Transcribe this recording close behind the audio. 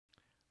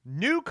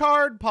New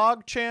card,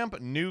 PogChamp.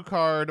 New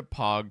card,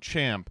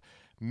 PogChamp.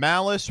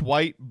 Malice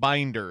White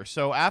Binder.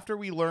 So after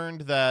we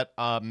learned that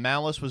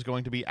Malice was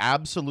going to be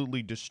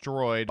absolutely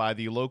destroyed by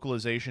the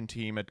localization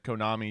team at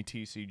Konami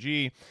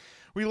TCG,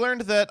 we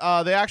learned that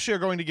they actually are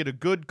going to get a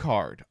good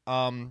card.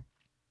 I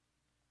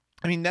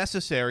mean,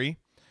 necessary,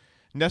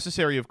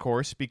 of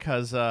course,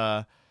 because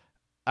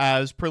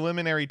as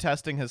preliminary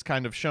testing has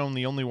kind of shown,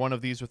 the only one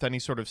of these with any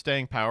sort of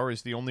staying power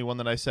is the only one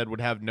that I said would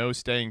have no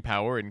staying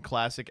power in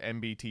classic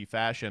MBT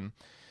fashion.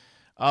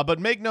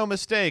 But make no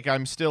mistake,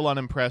 I'm still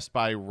unimpressed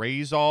by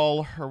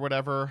Razal or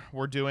whatever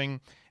we're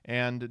doing.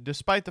 And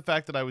despite the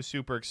fact that I was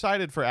super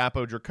excited for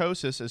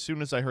Apodracosis, as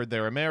soon as I heard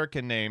their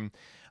American name,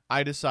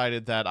 I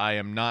decided that I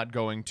am not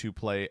going to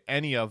play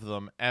any of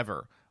them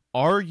ever.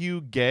 Are you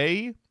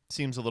gay?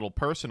 Seems a little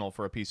personal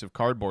for a piece of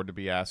cardboard to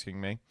be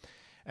asking me.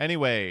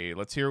 Anyway,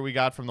 let's hear what we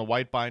got from the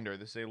White Binder.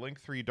 This is a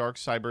Link 3 Dark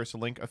Cyberse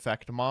Link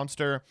Effect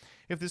monster.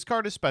 If this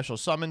card is special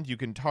summoned, you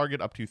can target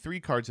up to 3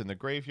 cards in the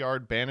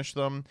graveyard, banish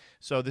them.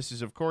 So this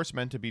is, of course,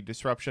 meant to be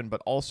disruption,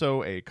 but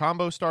also a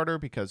combo starter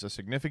because a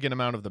significant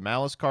amount of the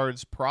Malice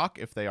cards proc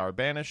if they are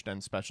banished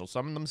and special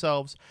summon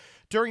themselves.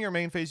 During your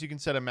main phase, you can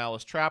set a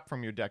Malice trap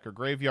from your deck or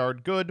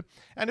graveyard. Good.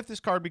 And if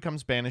this card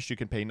becomes banished, you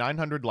can pay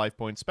 900 life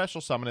points,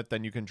 special summon it,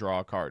 then you can draw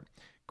a card.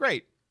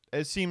 Great.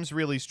 It seems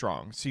really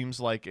strong. Seems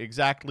like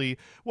exactly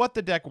what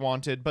the deck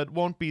wanted, but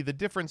won't be the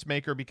difference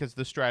maker because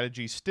the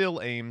strategy still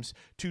aims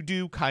to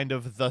do kind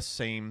of the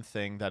same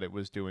thing that it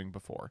was doing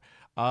before.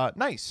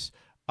 Nice.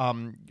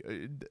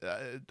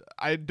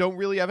 I don't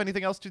really have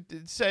anything else to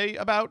say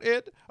about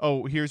it.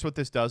 Oh, here's what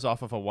this does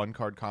off of a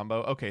 1-card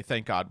combo. Okay,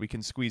 thank God. We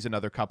can squeeze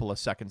another couple of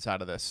seconds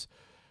out of this.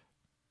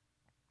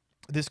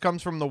 This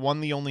comes from the one,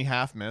 the only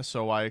half miss,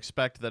 so I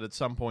expect that at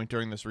some point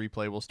during this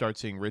replay we'll start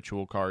seeing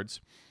ritual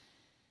cards.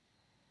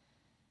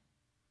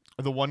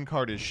 The 1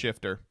 card is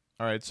Shifter.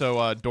 All right,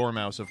 so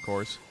Dormouse, of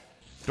course.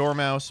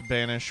 Dormouse,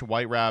 banish,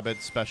 White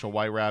Rabbit, special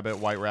White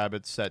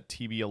Rabbit, set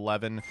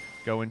TB11,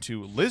 go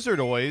into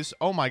Lizardoise.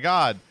 Oh my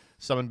god.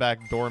 Summon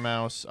back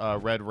Dormouse,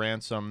 Red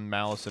Ransom,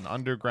 Malice, and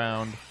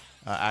Underground.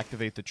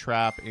 Activate the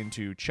trap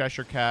into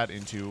Cheshire Cat,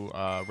 into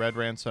Red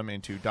Ransom,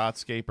 into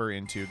Dotscaper,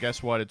 into,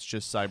 guess what? It's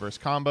just Cyberse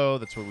combo.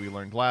 That's what we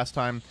learned last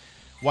time.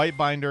 White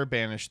Binder,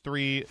 banish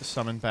 3,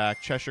 summon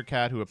back Cheshire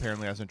Cat, who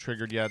apparently hasn't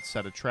triggered yet,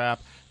 set a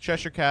trap.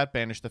 Cheshire Cat,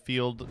 banish the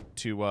field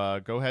to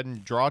go ahead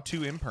and draw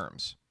 2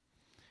 imperms.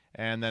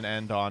 And then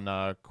end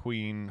on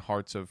Queen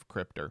Hearts of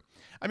Cryptor.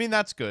 I mean,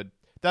 that's good.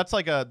 That's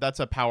like that's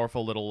a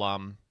powerful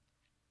little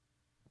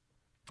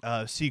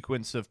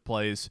sequence of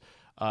plays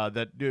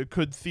that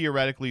could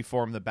theoretically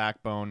form the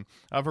backbone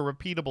of a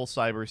repeatable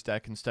Cyberse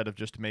deck instead of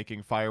just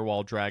making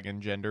Firewall Dragon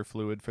gender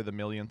fluid for the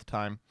millionth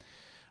time.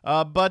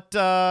 But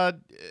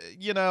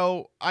you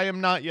know, I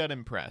am not yet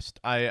impressed.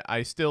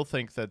 I still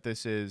think that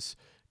this is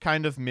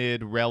kind of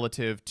mid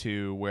relative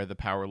to where the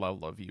power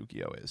level of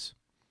Yu-Gi-Oh! Is.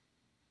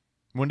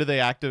 When do they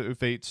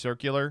activate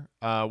Circular?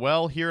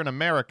 Well, here in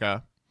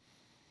America,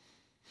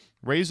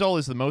 Razal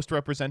is the most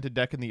represented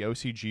deck in the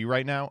OCG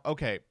right now.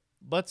 Okay,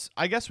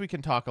 I guess we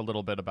can talk a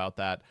little bit about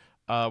that.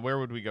 Where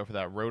would we go for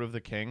that? Road of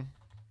the King?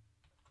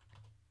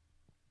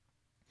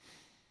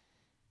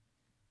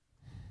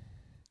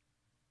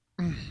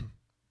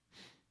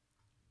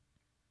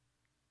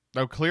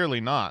 Oh,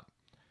 clearly not.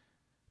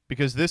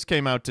 Because this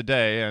came out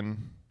today,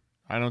 and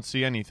I don't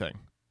see anything.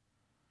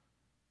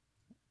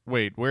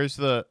 Wait, where's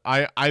the...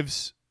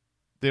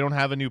 They don't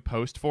have a new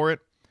post for it?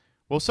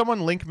 Will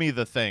someone link me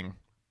the thing?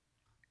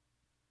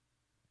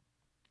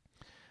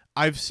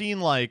 I've seen,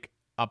 like,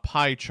 a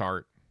pie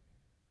chart.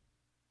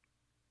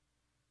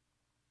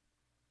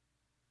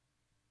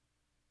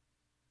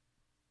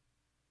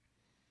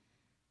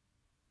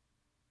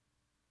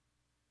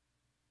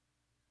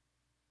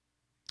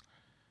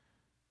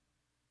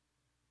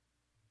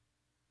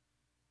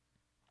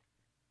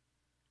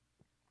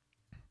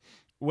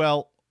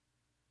 Well,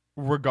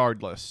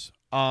 regardless.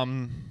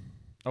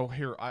 Oh,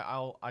 here,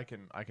 I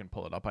can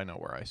pull it up. I know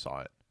where I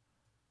saw it.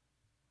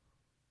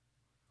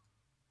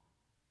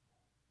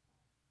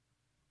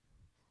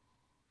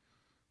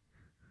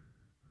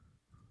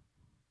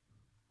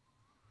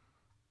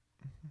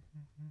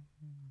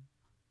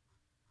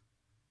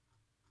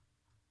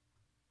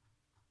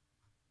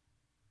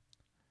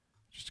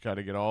 Just got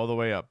to get all the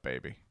way up,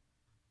 baby.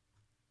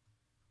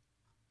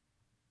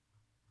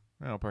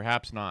 No,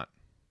 perhaps not.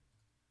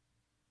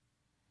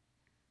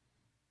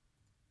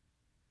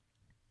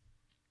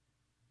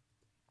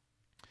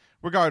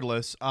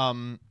 Regardless,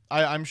 I'm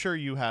sure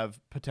you have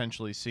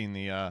potentially seen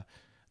the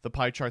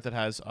pie chart that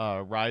has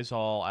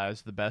Rizal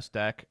as the best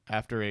deck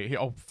after a...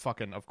 Oh,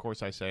 fucking, of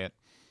course I say it.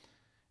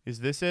 Is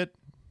this it?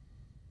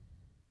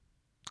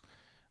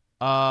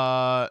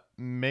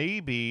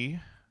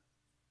 Maybe.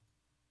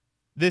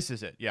 This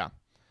is it, yeah.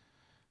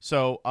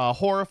 So,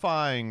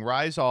 horrifying.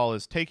 Rizal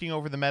is taking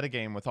over the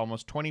metagame with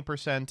almost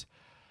 20%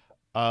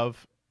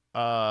 of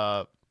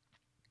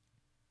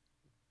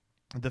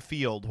the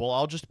field. Well,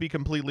 I'll just be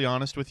completely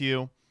honest with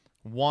you.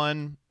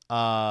 One,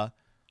 I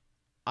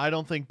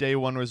don't think day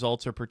one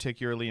results are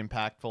particularly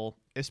impactful.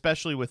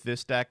 especially with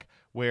this deck,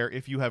 where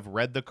if you have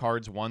read the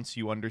cards once,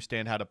 you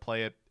understand how to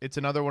play it. It's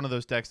another one of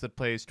those decks that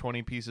plays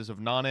 20 pieces of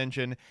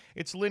non-engine.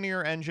 Its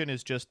linear engine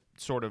is just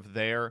sort of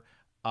there,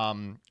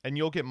 and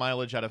you'll get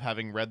mileage out of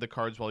having read the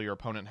cards while your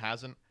opponent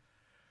hasn't.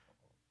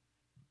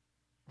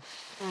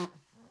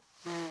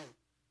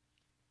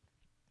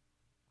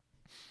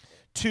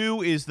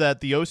 Two is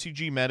that the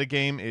OCG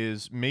metagame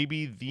is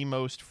maybe the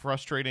most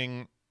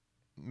frustrating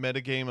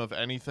metagame of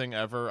anything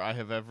I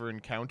have ever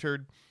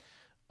encountered.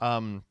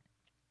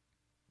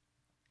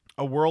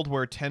 A world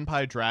where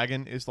Tenpai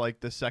Dragon is like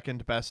the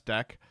second best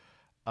deck.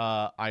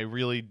 I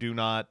really do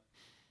not.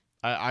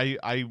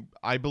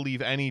 I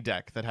believe any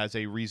deck that has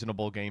a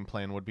reasonable game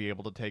plan would be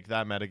able to take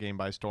that metagame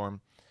by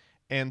storm.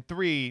 And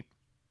three,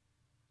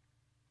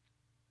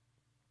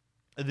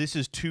 this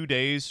is 2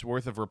 days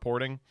worth of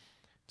reporting.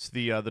 It's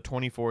the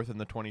 24th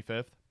and the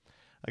 25th.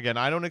 Again,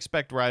 I don't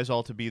expect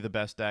Rizal to be the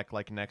best deck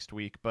like next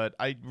week, but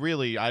I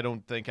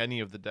don't think any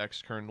of the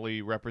decks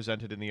currently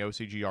represented in the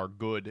OCG are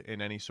good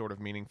in any sort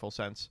of meaningful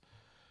sense.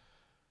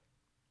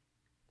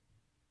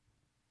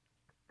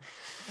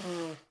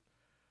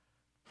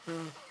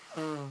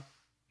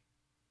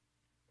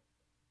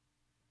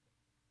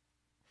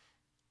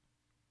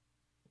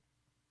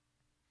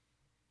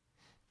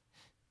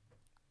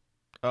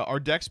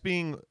 Are decks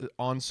being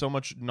on so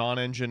much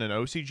non-engine and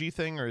OCG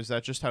thing, or is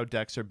that just how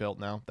decks are built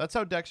now? That's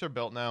how decks are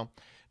built now.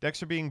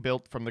 Decks are being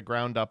built from the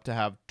ground up to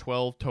have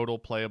 12 total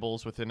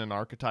playables within an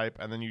archetype,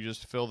 and then you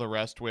just fill the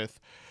rest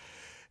with,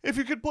 if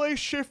you could play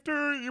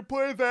Shifter, you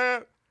play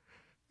that.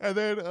 And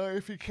then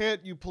if you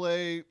can't, you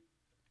play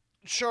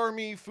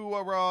Charmy,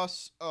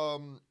 Fuaros,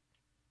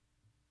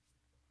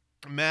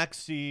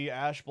 Maxi,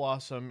 Ash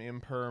Blossom,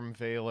 Imperm,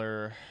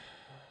 Veiler,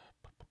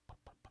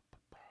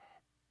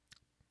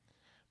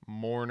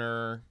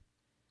 Mourner,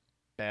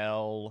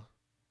 Bell,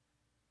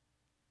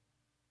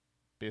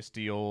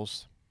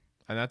 Bestials,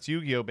 and that's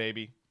Yu-Gi-Oh,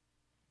 baby.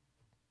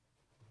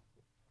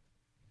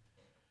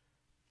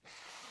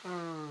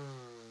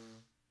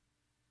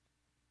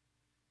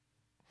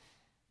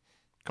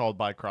 Called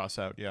by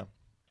Crossout, yeah.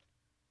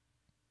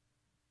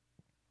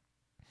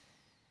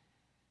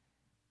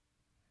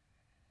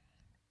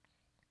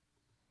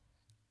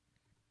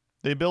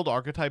 They build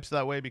archetypes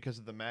that way because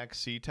of the Max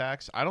C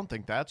tax. I don't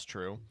think that's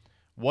true.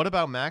 What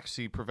about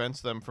Maxi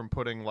prevents them from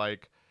putting,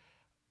 like,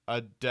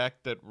 a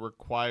deck that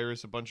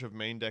requires a bunch of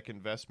main deck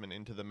investment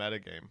into the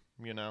metagame,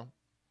 you know?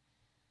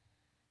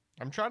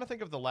 I'm trying to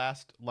think of the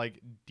last, like,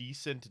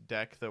 decent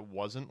deck that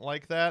wasn't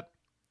like that.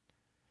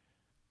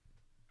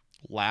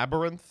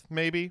 Labyrinth,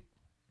 maybe?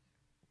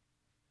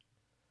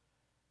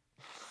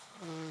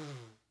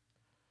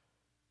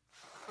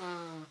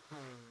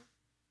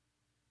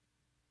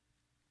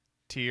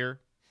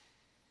 Tier?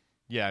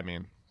 Yeah, I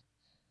mean...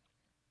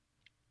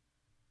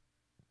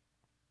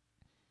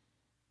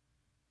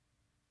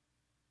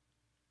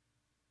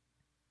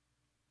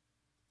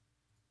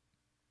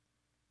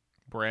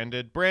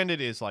 Branded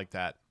is like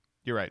that.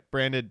 You're right.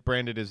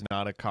 Branded is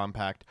not a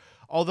compact.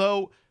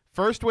 Although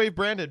first wave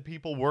branded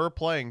people were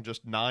playing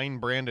just 9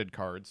 branded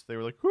cards. They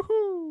were like,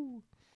 woohoo.